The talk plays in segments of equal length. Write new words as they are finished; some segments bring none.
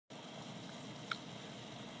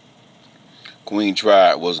Queen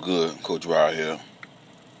Tribe, what's good? Coach Rod here.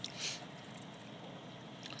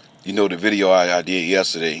 You know the video I did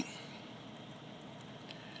yesterday,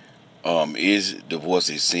 is divorce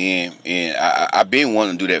a sin? And I've been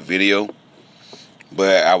wanting to do that video,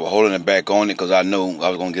 but I was holding it back on it because I know I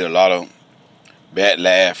was going to get a lot of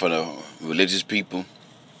backlash from the religious people,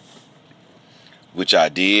 which I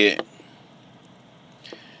did.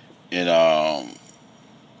 And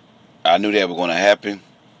I knew that was going to happen.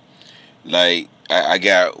 Like, I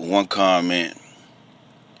got one comment,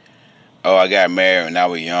 oh, I got married when I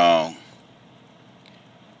was young.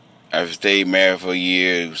 I stayed married for a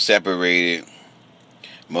year, separated.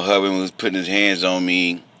 My husband was putting his hands on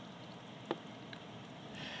me.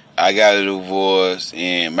 I got a divorce,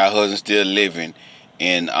 and my husband's still living,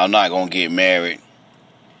 and I'm not going to get married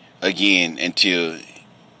again until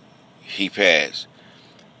he passed.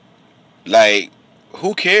 Like,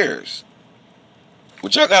 who cares?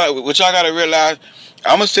 What y'all gotta realize,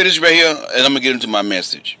 I'm gonna say this right here, and I'm gonna get into my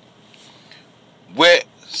message. What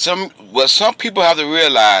some people have to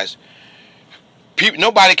realize,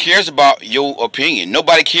 nobody cares about your opinion.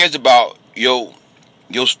 Nobody cares about your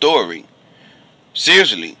story.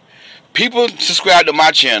 Seriously, people subscribe to my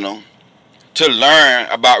channel to learn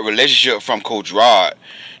about relationship from Coach Rod.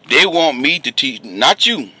 They want me to teach, not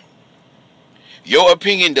you. Your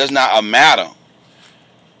opinion does not matter.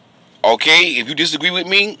 Okay, if you disagree with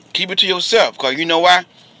me, keep it to yourself. Because you know why?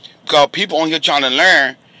 Because people on here trying to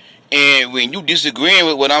learn, and when you disagreeing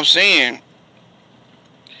with what I'm saying,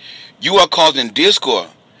 you are causing discord.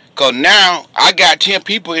 Because now, I got 10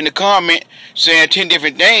 people in the comment saying 10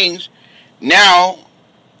 different things. Now,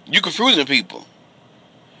 you confusing people.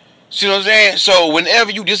 See what I'm saying? So, whenever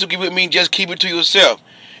you disagree with me, just keep it to yourself.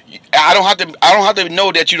 I don't have to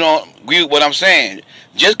know that you don't agree with what I'm saying.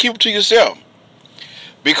 Just keep it to yourself.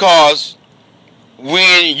 Because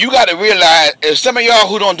when you got to realize, if some of y'all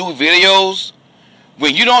who don't do videos,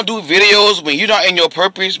 when you don't do videos, when you're not in your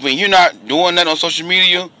purpose, when you're not doing that on social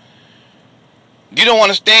media, you don't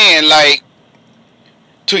understand, like,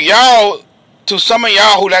 to some of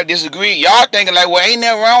y'all who like disagree, y'all thinking like, well, ain't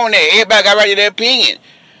nothing wrong with that. Everybody got right to their opinion.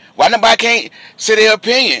 Why nobody can't say their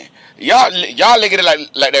opinion? Y'all look at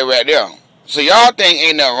it like that right there. So y'all think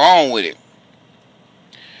ain't nothing wrong with it.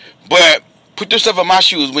 But put yourself in my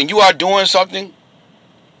shoes. When you are doing something,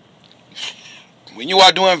 when you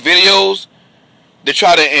are doing videos to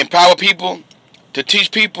try to empower people, to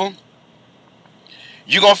teach people,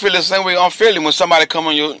 you're going to feel the same way I'm feeling when somebody come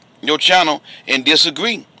on your channel and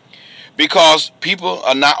disagree. Because people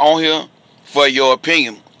are not on here for your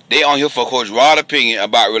opinion. They on here for Coach Rod's opinion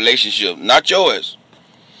about relationship, not yours.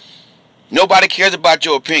 Nobody cares about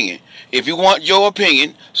your opinion. If you want your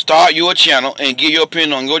opinion, start your channel and give your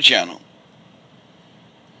opinion on your channel.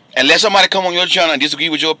 And let somebody come on your channel and disagree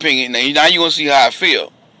with your opinion, now you're going to see how I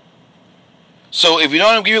feel. So if you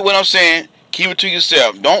don't agree with what I'm saying, keep it to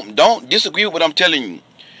yourself. Don't disagree with what I'm telling you.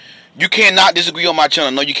 You cannot disagree on my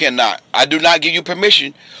channel. No, you cannot. I do not give you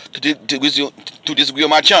permission to disagree on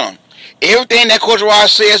my channel. Everything that Coach Rod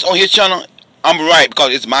says on his channel, I'm right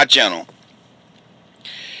because it's my channel.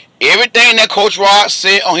 Everything that Coach Rod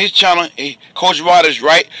said on his channel, Coach Rod is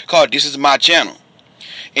right because this is my channel.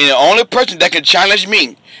 And the only person that can challenge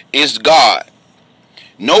me is God.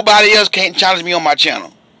 Nobody else can't challenge me on my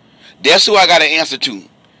channel. That's who I got to answer to.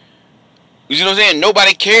 You see what I'm saying?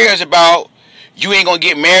 Nobody cares about you ain't going to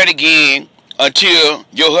get married again until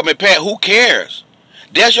your husband passed. Who cares?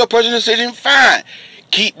 That's your personal decision. Fine.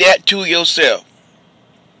 Keep that to yourself.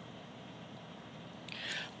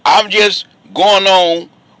 I'm just going on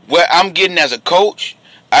what I'm getting as a coach.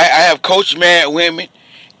 I have coached married women,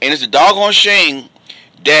 and it's a doggone shame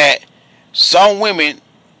that some women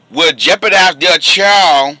will jeopardize their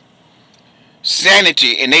child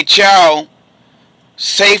sanity and their child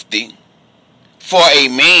safety for a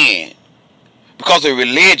man because of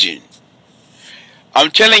religion.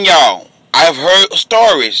 I'm telling y'all, I've heard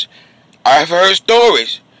stories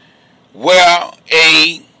where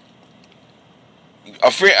a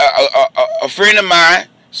friend of mine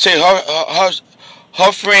said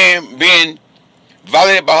her friend been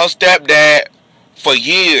violated by her stepdad for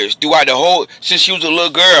years, since she was a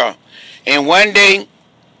little girl. And one day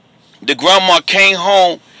the grandma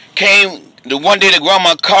the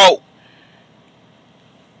grandma caught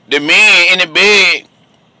the man in the bed,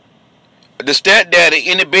 the stepdaddy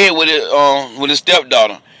in the bed with his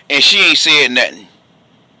stepdaughter, and she ain't said nothing.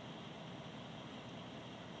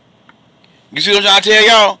 You see what I'm trying to tell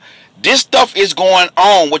y'all? This stuff is going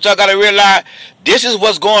on. What y'all gotta realize, this is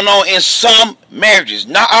what's going on in some marriages.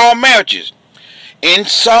 Not all marriages. In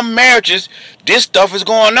some marriages, this stuff is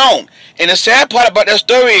going on. And the sad part about that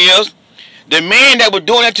story is The man that was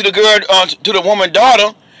doing that to the girl, to the woman's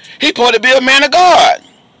daughter, he supposed to be a man of God.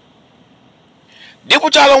 This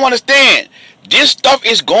what y'all don't understand. This stuff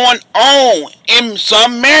is going on in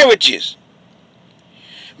some marriages.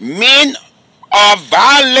 Men are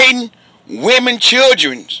violating women's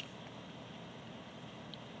children.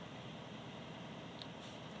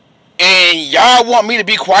 And y'all want me to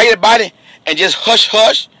be quiet about it and just hush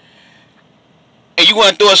hush? And you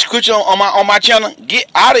want to throw a scripture on my channel?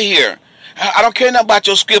 Get out of here. I don't care nothing about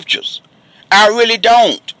your scriptures. I really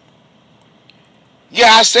don't. Yeah,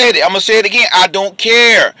 I said it. I'm going to say it again. I don't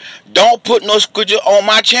care. Don't put no scripture on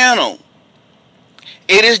my channel.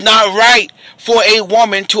 It is not right for a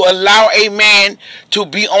woman to allow a man to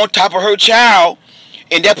be on top of her child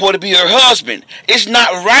and that supposed to be her husband. It's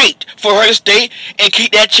not right for her to stay and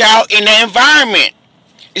keep that child in that environment.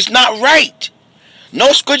 It's not right.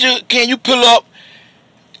 No scripture can you pull up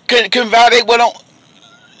can validate what I'm,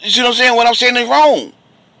 you see what I'm saying? What I'm saying is wrong.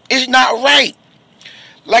 It's not right.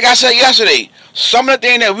 Like I said yesterday, some of the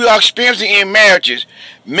things that we are experiencing in marriages,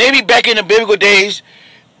 maybe back in the biblical days,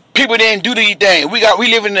 people didn't do these things. We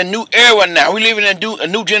live in a new era now. We live in a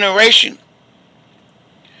new generation.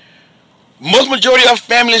 Most majority of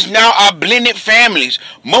families now are blended families.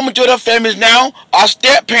 Most majority of families now are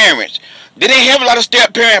step parents. They didn't have a lot of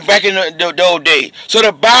step parents back in the old days. So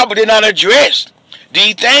the Bible did not address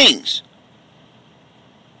these things.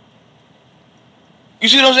 You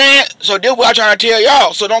see what I'm saying? So that's what I'm trying to tell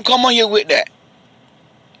y'all. So don't come on here with that.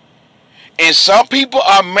 And some people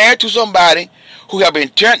are married to somebody who have been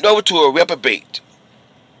turned over to a reprobate.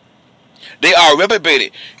 They are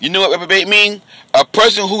reprobated. You know what reprobate means? A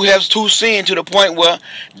person who has too sinned to the point where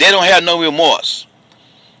they don't have no remorse.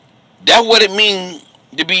 That's what it means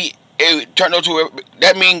to be turned over to a,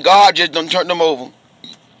 that means God just don't turn them over.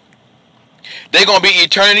 They're going to be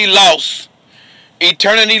eternally lost.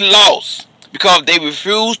 Eternally lost. Because they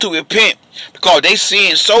refuse to repent. Because they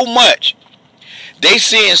sin so much. They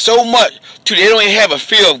sin so much till they don't even have a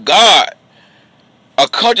fear of God. A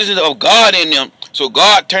consciousness of God in them. So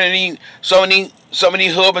God turning some of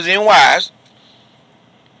these husbands and wives.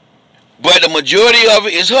 But the majority of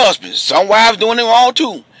it is husbands. Some wives doing it wrong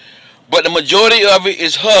too. But the majority of it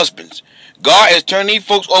is husbands. God is turning these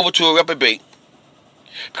folks over to a reprobate.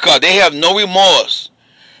 Because they have no remorse.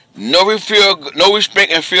 No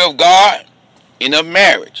respect and fear of God in a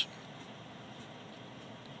marriage.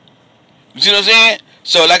 You see what I'm saying?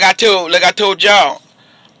 So like I told y'all,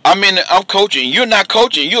 I'm coaching. You're not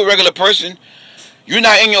coaching. You're a regular person. You're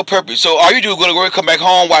not in your purpose. So all you do is go to work, come back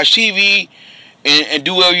home, watch TV, and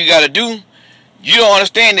do whatever you gotta do. You don't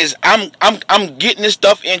understand this. I'm getting this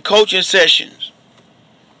stuff in coaching sessions.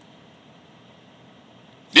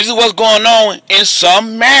 This is what's going on in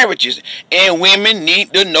some marriages, and women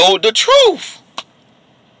need to know the truth.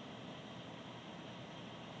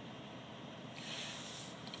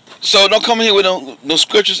 So don't come here with no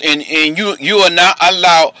scriptures, and you are not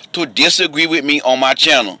allowed to disagree with me on my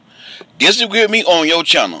channel. Disagree with me on your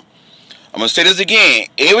channel. I'm going to say this again.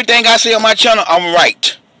 Everything I say on my channel, I'm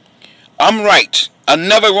right. I'm right. I'm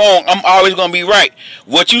never wrong. I'm always going to be right.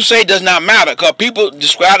 What you say does not matter, because people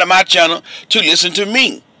subscribe to my channel to listen to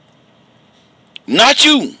me. Not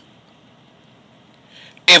you.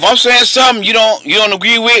 If I'm saying something you don't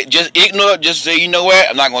agree with, just ignore it. Just say, you know what?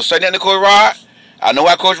 I'm not going to say that to Coach Rod. I know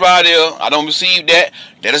how Coach Rod is. I don't receive that.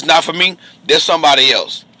 That is not for me. That's somebody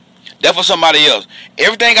else. That's for somebody else.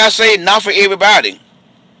 Everything I say is not for everybody.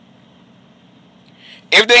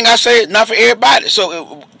 Everything I say is not for everybody.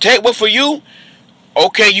 So take what for you.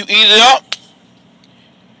 Okay, you eat it up.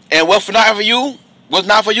 And what's not for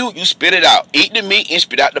you, you spit it out. Eat the meat and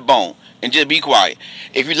spit out the bone. And just be quiet.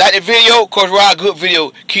 If you like the video, Coach Rod, good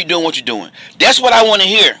video. Keep doing what you're doing. That's what I want to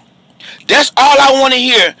hear. That's all I want to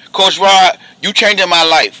hear, Coach Rod. You changing my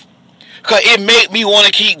life. Because it made me want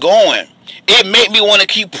to keep going. It made me want to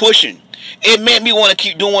keep pushing. It made me want to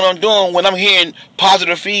keep doing what I'm doing when I'm hearing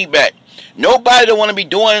positive feedback. Nobody don't want to be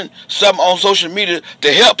doing something on social media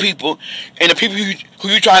to help people, and the people who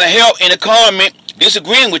you're trying to help in the comment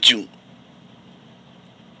disagreeing with you.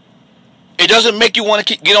 It doesn't make you want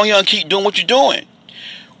to get on here and keep doing what you're doing.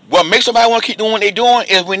 What makes somebody want to keep doing what they're doing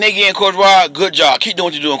is when they get in, Coach Rod, good job. Keep doing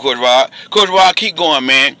what you're doing, Coach Rod. Coach Rod, keep going,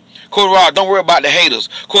 man. Coach Rod, don't worry about the haters.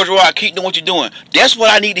 Coach Rod, keep doing what you're doing. That's what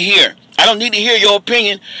I need to hear. I don't need to hear your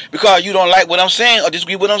opinion because you don't like what I'm saying or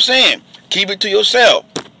disagree with what I'm saying. Keep it to yourself.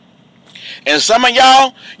 And some of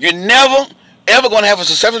y'all, you're never, ever going to have a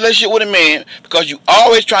successful relationship with a man because you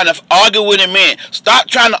always trying to argue with a man. Stop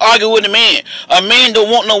trying to argue with a man. A man don't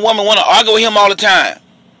want no woman want to argue with him all the time.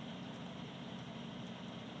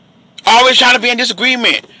 Always trying to be in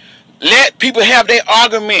disagreement. Let people have their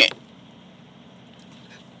argument.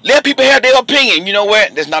 Let people have their opinion. You know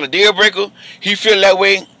what? That's not a deal breaker. He feel that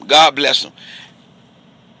way. God bless him.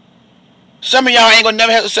 Some of y'all ain't gonna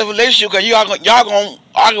never have a successful relationship because y'all gonna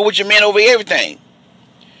argue with your man over everything.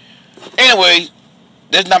 Anyway,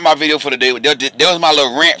 that's not my video for today. That was my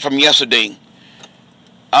little rant from yesterday.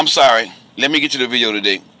 I'm sorry. Let me get to the video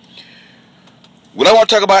today. What I want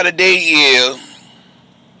to talk about today is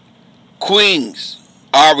queens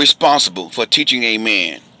are responsible for teaching a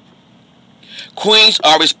man. Queens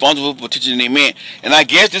are responsible for teaching a man. And I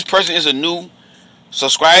guess this person is a new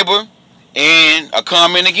subscriber and a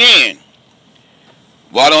comment again.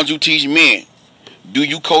 Why don't you teach men? Do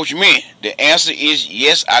you coach men? The answer is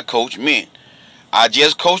yes, I coach men. I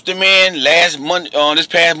just coached a man this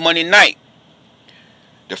past Monday night.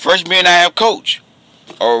 The first man I have coached.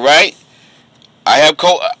 All right. I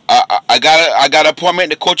got an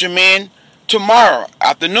appointment to coach a man tomorrow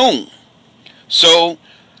afternoon. So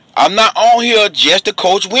I'm not on here just to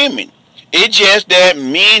coach women. It's just that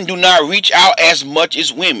men do not reach out as much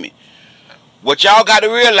as women. What y'all got to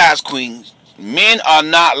realize, queens, men are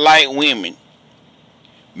not like women.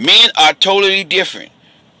 Men are totally different.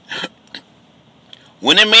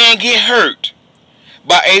 When a man get hurt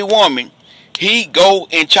by a woman, he go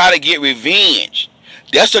and try to get revenge.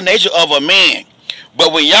 That's the nature of a man.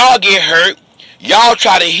 But when y'all get hurt, y'all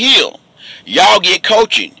try to heal. Y'all get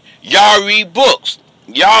coaching. Y'all read books.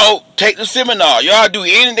 Y'all take the seminar. Y'all do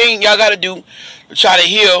anything y'all got to do to try to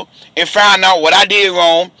heal and find out what I did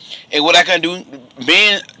wrong and what I can do.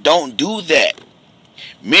 Men don't do that.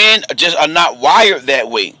 Men just are not wired that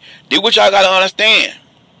way. This what y'all got to understand.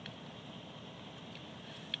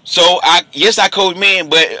 So, yes, I coach men,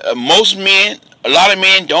 but most men, a lot of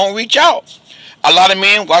men don't reach out. A lot of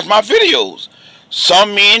men watch my videos.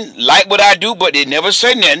 Some men like what I do, but they never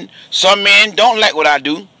say nothing. Some men don't like what I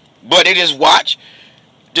do, but they just watch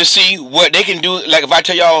to see what they can do. Like if I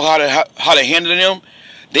tell y'all how to handle them,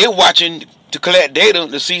 they're watching to collect data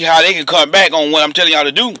to see how they can come back on what I'm telling y'all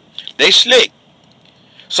to do. They slick.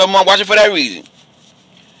 Someone watching for that reason.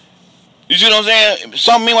 You see what I'm saying?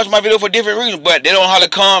 Some men watch my video for different reasons, but they don't know how to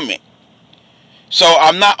comment. So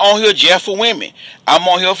I'm not on here just for women. I'm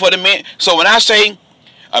on here for the men. So when I say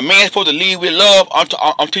a man's supposed to lead with love,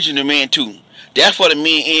 I'm teaching the man too. That's for the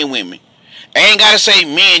men and women. I ain't got to say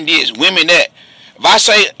men this, women that. If I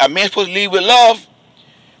say a man's supposed to lead with love,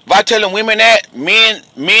 if I tell them women that, men,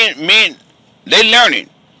 they learning.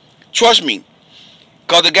 Trust me.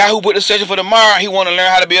 Because the guy who put the session for tomorrow, he want to learn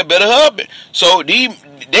how to be a better husband. So they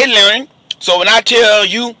learning. So when I tell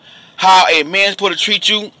you how a man's supposed to treat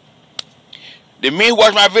you, the men who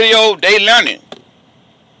watch my video, they learning.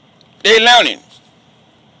 They learning.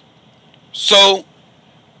 So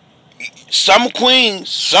some queens,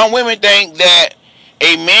 some women think that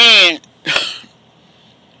a man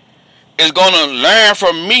is going to learn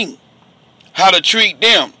from me how to treat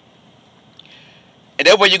them. And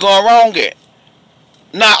that's where you're going wrong at.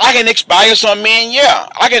 Now, I can inspire some men, yeah.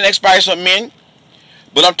 I can inspire some men.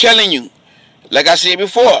 But I'm telling you, like I said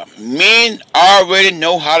before, men already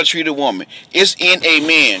know how to treat a woman. It's in a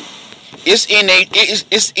man. It's in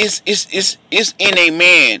a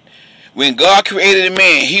man. When God created a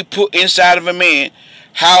man, he put inside of a man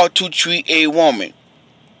how to treat a woman.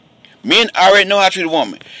 Men already know how to treat a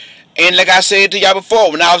woman. And like I said to y'all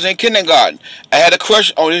before, when I was in kindergarten, I had a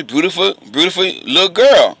crush on this beautiful little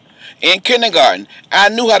girl in kindergarten. I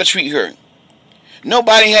knew how to treat her.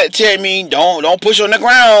 Nobody had to tell me, don't push her on the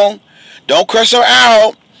ground. Don't curse her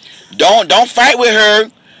out. Don't fight with her.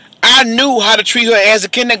 I knew how to treat her as a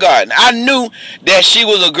kindergarten. I knew that she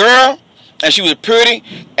was a girl and she was pretty,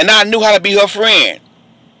 and I knew how to be her friend.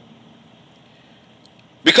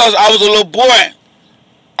 Because I was a little boy,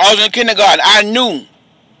 I was in kindergarten. I knew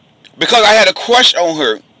because I had a crush on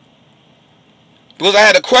her. Because I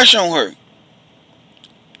had a crush on her.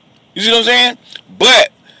 You see what I'm saying?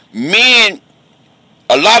 But men,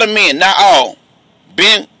 a lot of men, not all,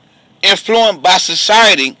 been influenced by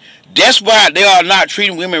society. That's why they are not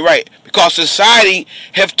treating women right. Because society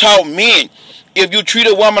have taught men, if you treat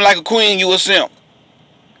a woman like a queen, you a simp.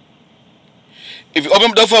 If you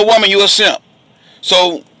open the door for a woman, you a simp.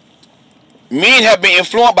 So men have been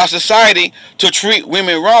influenced by society to treat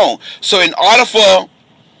women wrong. So in order for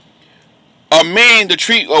a man to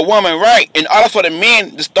treat a woman right, in order for the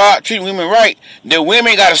men to start treating women right, the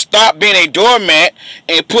women got to stop being a doormat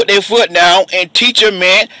and put their foot down and teach a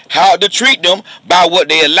man how to treat them by what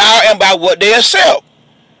they allow and by what they accept.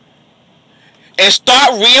 And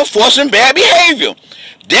start reinforcing bad behavior.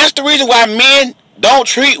 That's the reason why men don't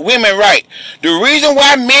treat women right. The reason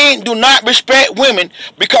why men do not respect women,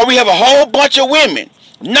 because we have a whole bunch of women,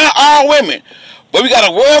 not all women, But we got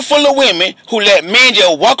a world full of women who let men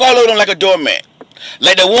just walk all over them like a doormat.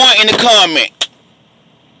 Like the one in the comment.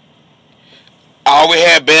 I always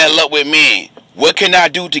had bad luck with men. What can I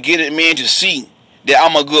do to get a man to see that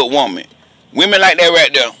I'm a good woman? Women like that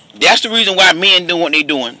right there. That's the reason why men do what they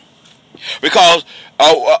doing. Because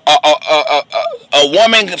a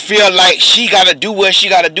woman feel like she got to do what she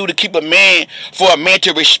got to do to keep a man, for a man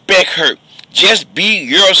to respect her. Just be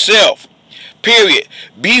yourself. Period.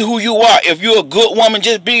 Be who you are. If you're a good woman,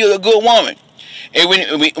 just be a good woman. And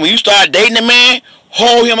when you start dating a man,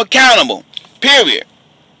 hold him accountable. Period.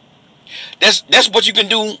 That's what you can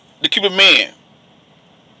do to keep a man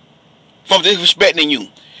from disrespecting you.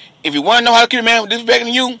 If you want to know how to keep a man from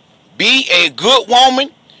disrespecting you, be a good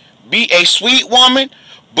woman, be a sweet woman,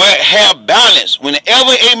 but have balance.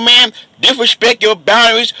 Whenever a man disrespect your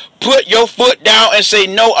boundaries, put your foot down and say,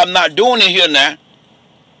 no, I'm not doing it here now.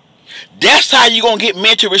 That's how you gonna get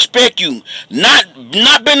men to respect you. Not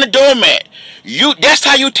being a doormat. That's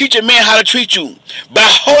how you teach a man how to treat you, by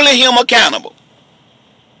holding him accountable.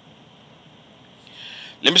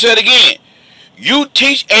 Let me say it again. You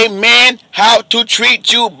teach a man how to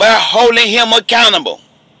treat you by holding him accountable.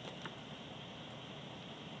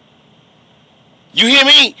 You hear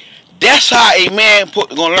me? That's how a man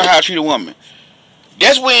gonna learn how to treat a woman.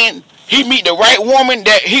 That's when he meet the right woman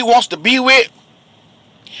that he wants to be with,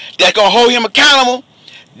 that's gonna hold him accountable.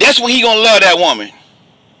 That's when he gonna love that woman.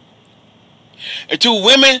 Until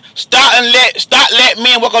women stop let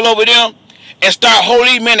men walk all over them and start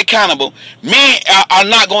holding men accountable, men are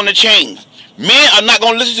not going to change. Men are not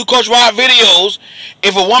going to listen to Coach Rod videos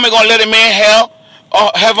if a woman going to let a man have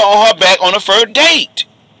her on her back on the first date.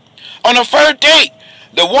 On the first date,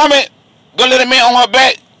 the woman going to let a man on her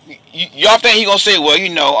back. Y'all think he going to say, well, you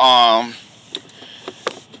know, I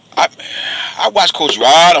watch Coach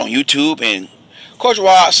Rod on YouTube, and Coach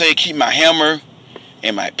Rod say keep my hammer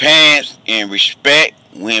in my pants and respect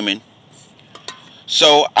women.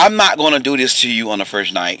 So I'm not going to do this to you on the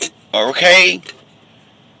first night, okay?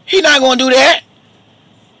 He's not going to do that.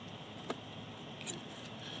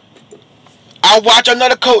 I watch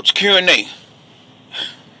another coach Q&A.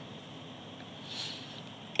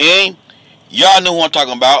 And y'all know who I'm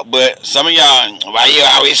talking about, but some of y'all, why you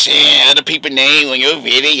always saying other people's name on your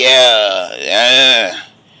video?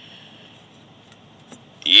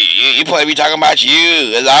 You probably be talking about you.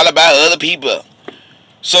 It's all about other people.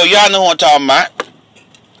 So y'all know who I'm talking about.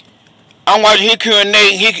 I'm watching his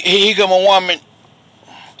Q&A. He come a woman.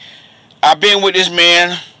 I've been with this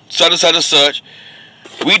man, such and such and such.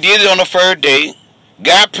 We did it on the first day.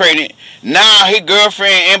 Got pregnant. Now his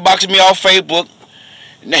girlfriend inboxing me off Facebook.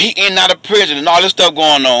 Now he in and out of prison and all this stuff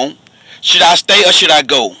going on. Should I stay or should I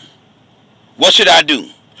go? What should I do?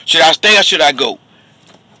 Should I stay or should I go?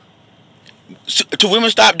 To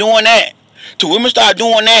women stop doing that. To women start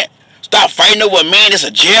doing that. Stop fighting over a man that's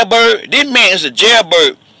a jailbird. This man is a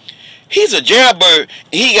jailbird. He's a jailbird,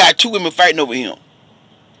 and he got two women fighting over him.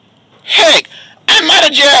 Heck, I'm not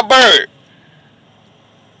a jailbird.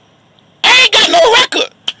 I ain't got no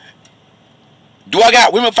record. Do I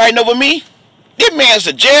got women fighting over me? This man's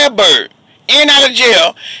a jailbird, in and out of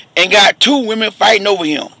jail, and got two women fighting over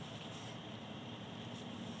him.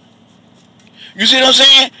 You see what I'm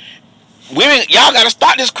saying? Women, y'all gotta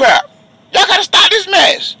stop this crap. Y'all gotta stop this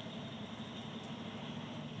mess.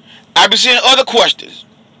 I've been seeing other questions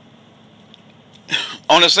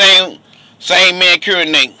on the same man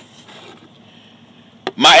Q&A.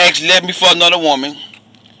 My ex left me for another woman,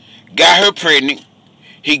 got her pregnant.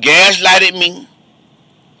 He gaslighted me.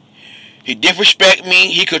 He disrespects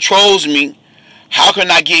me. He controls me. How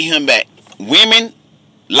can I get him back? Women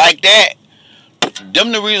like that,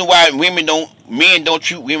 them the reason why men don't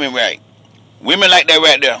treat women right. Women like that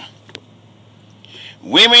right there.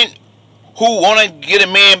 Women who want to get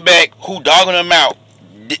a man back, who dogging them out,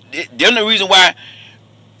 them the reason why.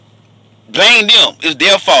 Blame them. It's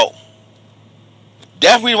their fault.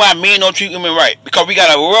 That's the reason why men don't treat women right. Because we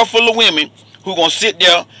got a world full of women who gonna sit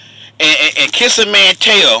there and kiss a man's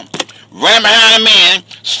tail, run behind a man,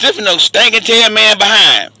 sniffing a stinking tail man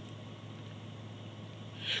behind.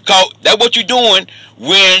 Cause that's what you're doing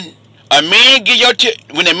when a man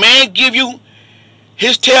give you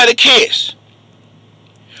his tail to kiss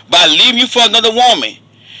by leaving you for another woman,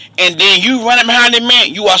 and then you running behind the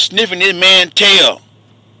man, you are sniffing this man's tail.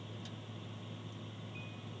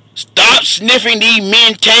 Stop sniffing these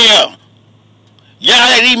men's tail. Y'all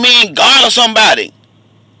let these men guard or somebody.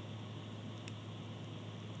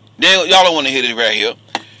 Y'all don't want to hear this right here.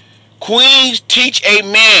 Queens teach a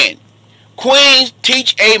man. Queens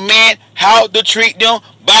teach a man how to treat them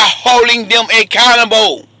by holding them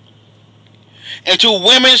accountable. until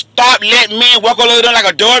women stop letting men walk all over them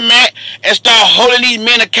like a doormat and start holding these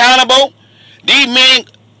men accountable, these men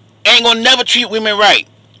ain't gonna never treat women right.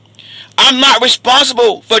 I'm not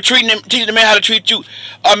responsible for teaching the man how to treat you.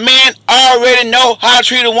 A man already know how to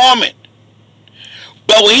treat a woman.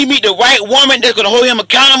 But when he meet the right woman that's gonna hold him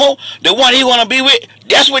accountable, the one he wanna be with,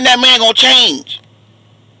 that's when that man gonna change.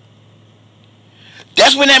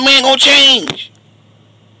 That's when that man gonna change.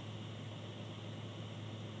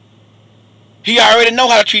 He already know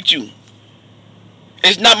how to treat you.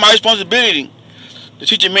 It's not my responsibility to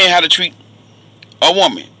teach a man how to treat a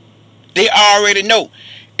woman. They already know.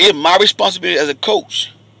 It's my responsibility as a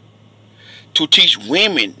coach to teach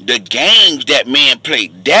women the games that men play.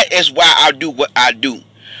 That is why I do what I do.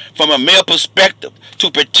 From a male perspective,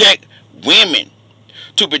 to protect women.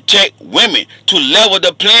 To level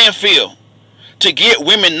the playing field. To get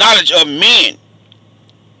women knowledge of men.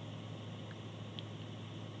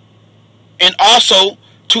 And also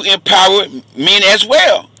to empower men as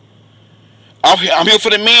well. I'm here for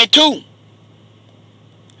the men too.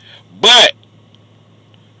 But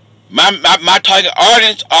my target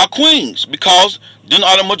audience are queens, because them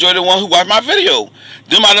are the majority of the ones who watch my video.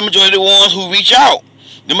 Them are the majority of the ones who reach out.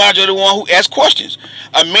 Them are the majority of the ones who ask questions.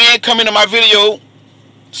 A man come into my video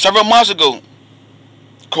several months ago.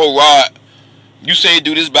 Cold Rod, you say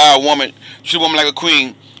do this by a woman, treat a woman like a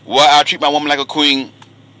queen. Well, I treat my woman like a queen.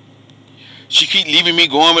 She keep leaving me,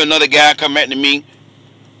 going with another guy, come back to me,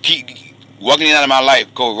 keep walking in and out of my life.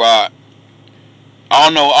 Cold Rod, I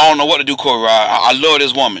don't know what to do. Cold Rod, I love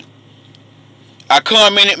this woman. I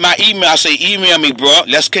comment my email. I say, email me, bro.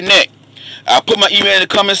 Let's connect. I put my email in the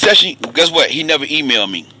comment section. Guess what? He never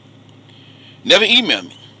emailed me. Never emailed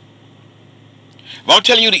me. If I'm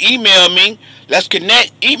telling you to email me, let's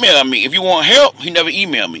connect, email me. If you want help, he never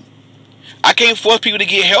emailed me. I can't force people to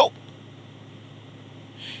get help.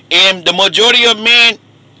 And the majority of men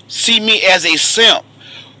see me as a simp.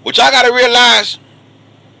 Which I got to realize,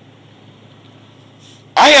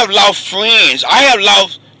 I have lost friends.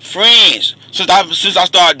 Since I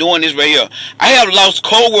started doing this right here. I have lost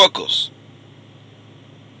co-workers.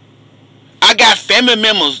 I got family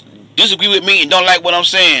members disagree with me and don't like what I'm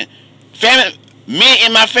saying. Men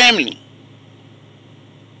in my family.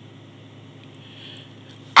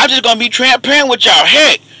 I'm just gonna be transparent with y'all.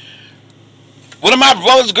 Heck, one of my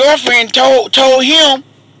brother's girlfriend told him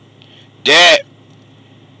that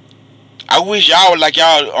I wish y'all were like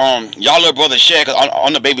y'all little brother Shad, cause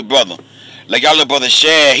I'm the baby brother. Like y'all little brother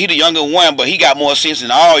Shad, he the younger one, but he got more sense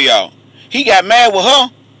than all y'all. He got mad with her.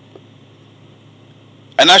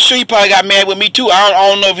 And I'm sure he probably got mad with me too. I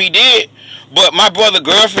don't know if he did. But my brother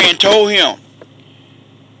girlfriend told him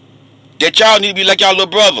that y'all need to be like y'all little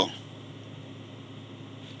brother.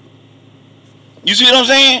 You see what I'm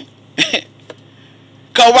saying?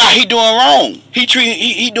 Cause why? He doing wrong. He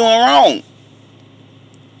doing wrong.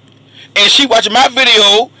 And she watching my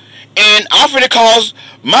video, and I'm finna call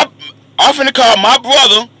my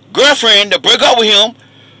brother girlfriend to break up with him,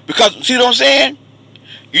 because see what I'm saying?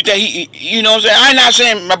 You think you know what I'm saying? I'm not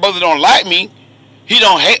saying my brother don't like me. He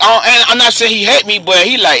don't hate. And I'm not saying he hate me, but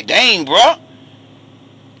he like, dang, bro.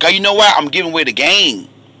 Cause you know what? I'm giving away the game.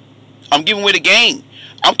 I'm giving away the game.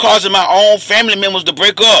 I'm causing my own family members to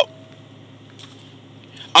break up.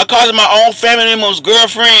 I'm causing my own family members'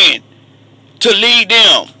 girlfriend to leave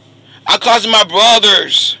them. I'm causing my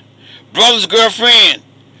brother's girlfriend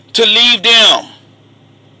to leave them.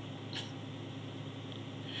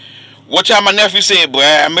 One time my nephew said, boy,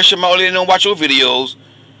 I make sure my old lady don't watch your videos.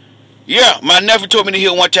 Yeah, my nephew told me to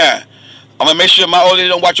hear one time. I'm going to make sure my old lady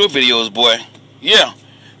don't watch your videos, boy. Yeah.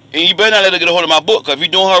 And you better not let her get a hold of my book, because if you're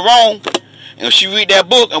doing her wrong, and if she read that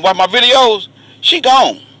book and watch my videos, she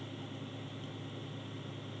gone.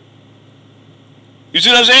 You see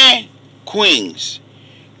what I'm saying? Queens,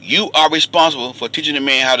 you are responsible for teaching a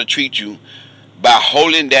man how to treat you by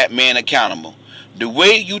holding that man accountable. The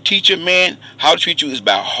way you teach a man how to treat you is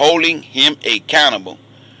by holding him accountable.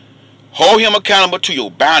 Hold him accountable to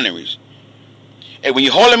your boundaries. And when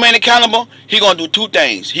you hold a man accountable, he going to do two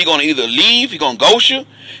things. He going to either leave, he going to ghost you.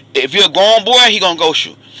 If you're a grown boy, he going to ghost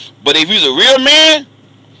you. But if he's a real man,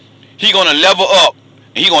 he going to level up.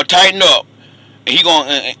 And he going to tighten up. And he going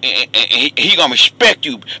to respect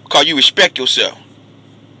you, because you respect yourself.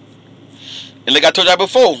 And like I told y'all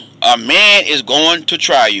before, a man is going to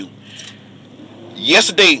try you.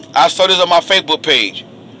 Yesterday, I saw this on my Facebook page.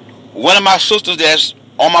 One of my sisters that's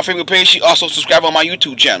on my Facebook page, she also subscribed on my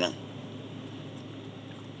YouTube channel.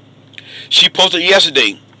 She posted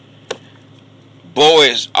yesterday,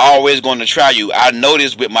 boys always going to try you. I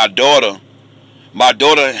noticed with my daughter. My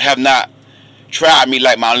daughter have not tried me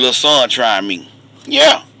like my little son tried me.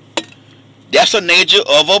 Yeah. That's the nature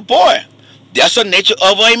of a boy. That's the nature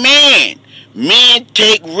of a man. Men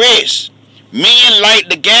take risks. Men like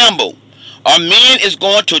to gamble. A man is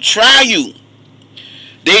going to try you.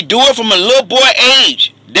 They do it from a little boy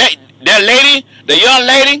age. That lady, the young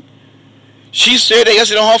lady, she said that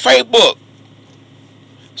yesterday on her Facebook.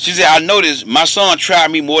 She said, I noticed my son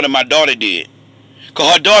tried me more than my daughter did.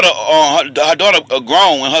 Because her daughter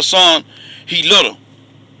grown and her son, he little.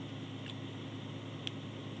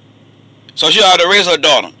 So she ought to raise her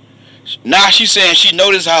daughter. Now she's saying she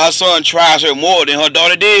noticed how her son tries her more than her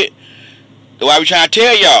daughter did. That's why we trying to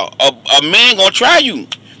tell y'all, a man gonna try you.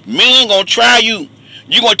 Men gonna try you.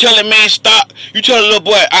 You gonna tell a man stop. You tell a little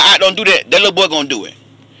boy, I don't do that. That little boy gonna do it.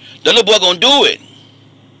 The little boy gonna do it.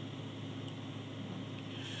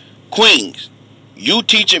 Queens, you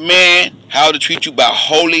teach a man how to treat you by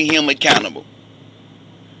holding him accountable.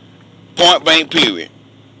 Point blank, period.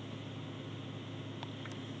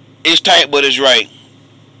 It's tight, but it's right.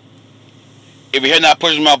 If you have not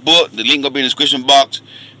purchased my book, the link will be in the description box.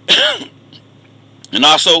 And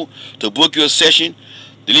also, to book your session,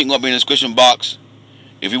 the link will be in the description box.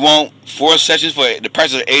 If you want 4 sessions for the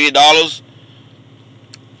price of $80,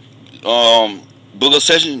 book a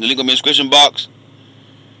session, the link will be in the description box.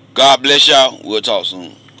 God bless y'all. We'll talk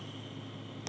soon.